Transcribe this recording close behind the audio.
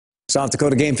South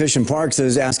Dakota Game Fish and Parks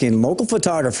is asking local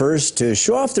photographers to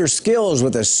show off their skills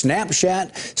with a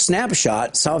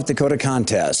Snapshot South Dakota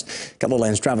contest.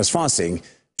 KELOLAND's Travis Fossing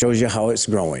shows you how it's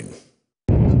growing.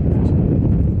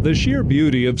 The sheer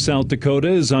beauty of South Dakota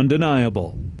is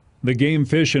undeniable. The Game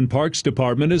Fish and Parks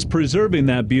Department is preserving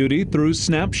that beauty through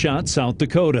Snapshot South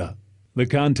Dakota. The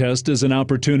contest is an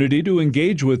opportunity to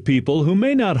engage with people who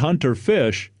may not hunt or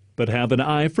fish, but have an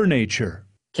eye for nature.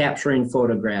 Capturing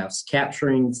photographs,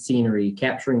 capturing scenery,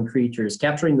 capturing creatures,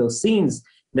 capturing those scenes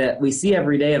that we see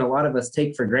every day and a lot of us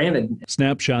take for granted.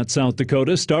 Snapshot South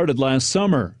Dakota started last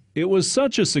summer. It was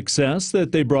such a success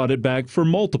that they brought it back for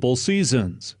multiple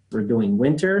seasons. We're doing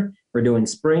winter, we're doing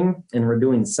spring, and we're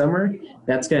doing summer.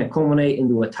 That's going to culminate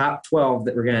into a top 12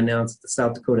 that we're going to announce at the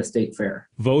South Dakota State Fair.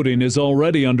 Voting is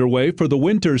already underway for the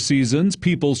winter season's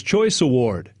People's Choice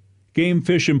Award. Game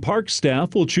Fish and Parks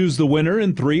staff will choose the winner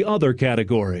in 3 other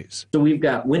categories. So we've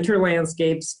got winter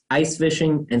landscapes, ice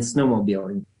fishing, and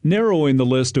snowmobiling. Narrowing the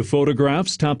list of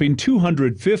photographs topping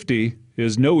 250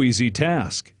 is no easy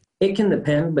task. It can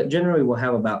depend, but generally we'll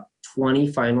have about 20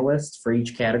 finalists for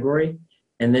each category.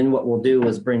 And then what we'll do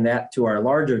is bring that to our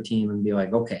larger team and be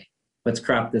like, okay, let's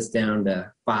crop this down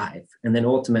to 5. And then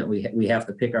ultimately we have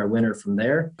to pick our winner from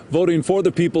there. Voting for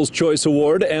the People's Choice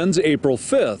Award ends April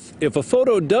 5th. If a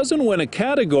photo doesn't win a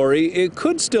category, it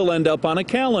could still end up on a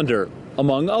calendar,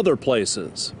 among other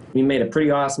places. We made a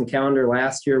pretty awesome calendar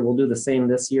last year. We'll do the same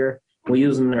this year. We'll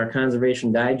use them in our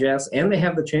Conservation Digest, and they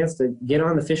have the chance to get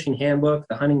on the fishing handbook,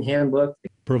 the hunting handbook.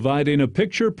 Providing a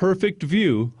picture-perfect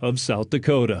view of South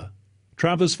Dakota.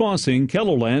 Travis Fossing,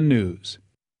 KELOLAND News.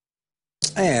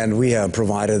 And we have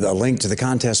provided a link to the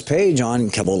contest page on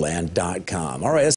KELOLAND.com. All right.